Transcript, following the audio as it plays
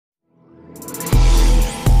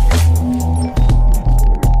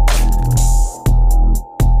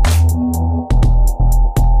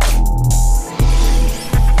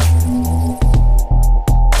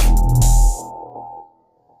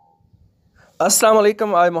अस्सलाम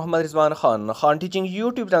वालेकुम। आई Mohammad Rizwan Khan teaching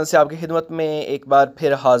YouTube channel से आपकी खिदमत में एक बार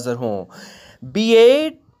फिर हाज़िर हूँ।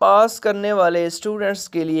 B.ed पास करने वाले स्टूडेंट्स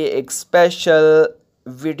के लिए एक स्पेशल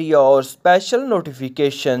वीडियो और स्पेशल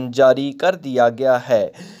नोटिफिकेशन जारी कर दिया गया है।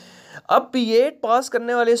 अब B.ed पास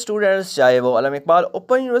करने वाले स्टूडेंट्स, चाहे वो अल्लामा इकबाल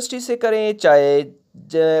ओपन यूनिवर्सिटी से करें, चाहे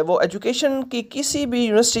वो एजुकेशन की किसी भी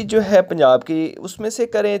यूनिवर्सिटी जो है पंजाब की उसमें से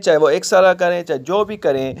करें, चाहे वो एक साल करें, चाहे जो भी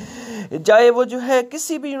करें, चाहे वो जो है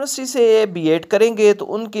किसी भी यूनिवर्सिटी से B.ed करेंगे तो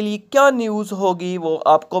उनके लिए क्या न्यूज़ होगी वो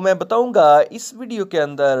आपको मैं बताऊंगा इस वीडियो के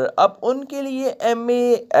अंदर। अब उनके लिए MA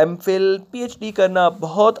MPhil PhD करना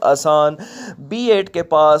बहुत आसान, B.ed के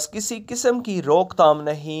पास किसी किस्म की रोकथाम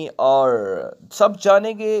नहीं, और सब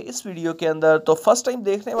जानेंगे इस वीडियो के अंदर। तो फर्स्ट टाइम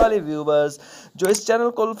देखने वाले व्यूवर्स जो इस चैनल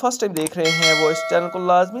को फर्स्ट टाइम देख रहे हैं वो इस चैनल को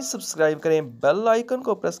लाजमी सब्सक्राइब करें, बेल आइकन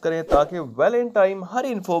को प्रेस करें ताकि well in time her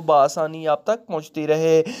info बआसानी आप तक पहुंचती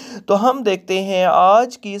रहे। तो हम देखते हैं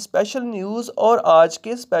आज की स्पेशल न्यूज़ और आज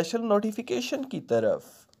के स्पेशल नोटिफिकेशन की तरफ।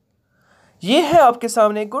 ये है आपके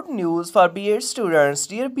सामने good news for B.ed students.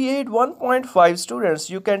 Dear B.ed 1.5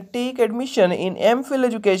 students, you can take admission in MPhil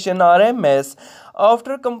education or MS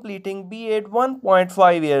after completing B.ed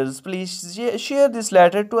 1.5 years. Please share this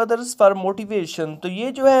letter to others for motivation. तो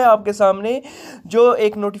ये जो है आपके सामने जो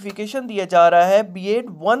एक नोटिफिकेशन दिया जा रहा है B.ed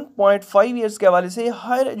 1.5 ईयर्स के हवाले से,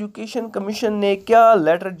 हायर एजुकेशन कमीशन ने क्या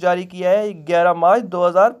लेटर जारी किया है। 11 मार्च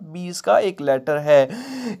 2020 का एक लेटर है।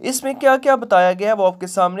 इसमें क्या क्या बताया गया है वो आपके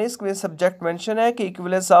सामने। इसमें सब्जेक्ट मेंशन है कि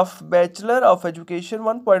equivalence of bachelor of education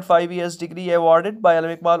 1.5 years degree awarded bye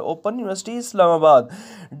Allama Iqbal open university Islamabad.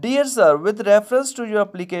 Dear sir, with reference to your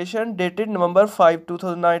application dated November 5,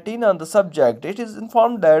 2019 on the subject, it is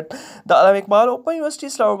informed that the Allama Iqbal Open University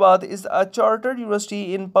Islamabad is a chartered university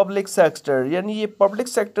in public sector। यानी ये public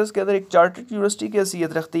sectors के अंदर एक chartered university की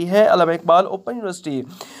हैसियत रखती है अल्लामा Iqbal open university.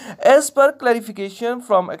 As per clarification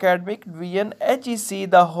from academic division HEC,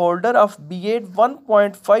 the holder of B.ed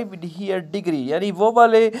 1.5 year degree, यानी वो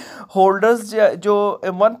वाले होल्डर्स जो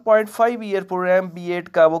 1.5 ईयर प्रोग्राम B.ed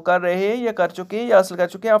का वो कर रहे हैं या कर चुके हैं या हासिल कर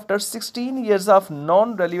चुके हैं, after 16 years of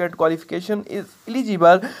non-relevant qualification is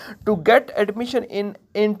eligible to get admission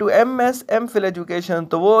into MS MPhil education।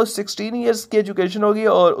 तो वो 16 years की एजुकेशन होगी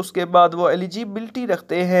और उसके बाद वो एलिजिबिलिटी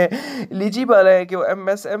रखते हैं, एलिजिबल है कि वो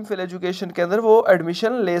MS MPhil एजुकेशन के अंदर वो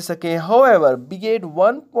एडमिशन ले सकें। However, B.ed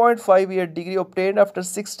 1.5 year degree obtained after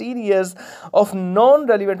 16 years of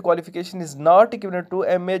non-relevant qualification is not equivalent to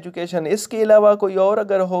MA education। इसके अलावा कोई और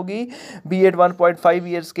अगर होगी B.ed 1.5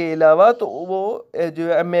 years के अलावा तो वो जो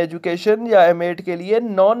MA एजुकेशन या M.Ed के लिए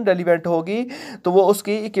नॉन रेलिवेंट होगी, तो वो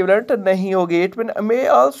उसकी इक्विवेलेंट नहीं होगी। It may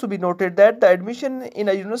also be noted that the admission in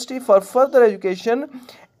a university for further education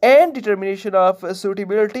and determination of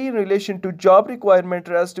suitability in relation to job requirement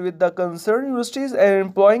rest with the concerned universities and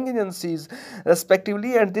employing agencies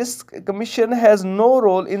respectively, and this commission has no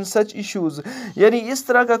role in such issues। यानी इस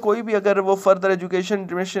तरह का कोई भी अगर वो further education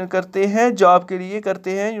determination करते हैं, जॉब के लिए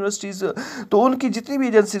करते हैं यूनिवर्सिटीज़, तो उनकी जितनी भी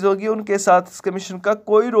एजेंसीज होगी उनके साथ इस कमीशन का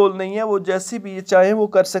कोई रोल नहीं है, वो जैसी भी चाहें वो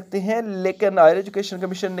कर सकते हैं। लेकिन हायर एजुकेशन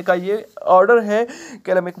कमीशन का ये ऑर्डर है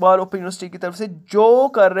कि अल्लामा इकबाल ओपन यूनिवर्सिटी की तरफ से जो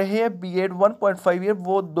कर रहे हैं B.ed 1.5 ईयर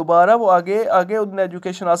वो दोबारा वो आगे उन्हें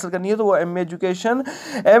एजुकेशन हासिल करनी है तो वो MA एजुकेशन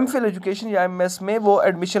MPhil एजुकेशन या MS में वो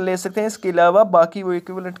एडमिशन ले सकते हैं। इसके अलावा बाकी वो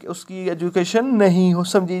इक्विवेलेंट उसकी एजुकेशन नहीं हो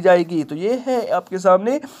समझी जाएगी। तो ये है आपके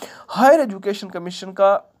सामने हायर एजुकेशन कमीशन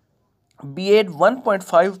का B.ed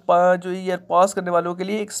 1.5 जो ईयर पास करने वालों के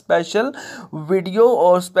लिए एक स्पेशल वीडियो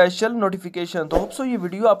और स्पेशल नोटिफिकेशन। तो होप सो ये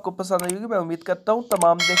वीडियो आपको पसंद आई होगी। मैं उम्मीद करता हूँ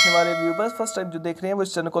तमाम देखने वाले व्यूवर्स फर्स्ट टाइम जो देख रहे हैं वो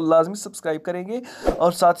इस चैनल को लाजमी सब्सक्राइब करेंगे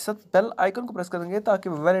और साथ ही साथ बेल आइकन को प्रेस करेंगे ताकि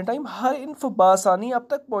वेल टाइम हर इन्फो बआसानी आप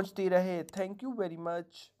तक पहुँचती रहे। Thank you very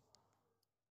much.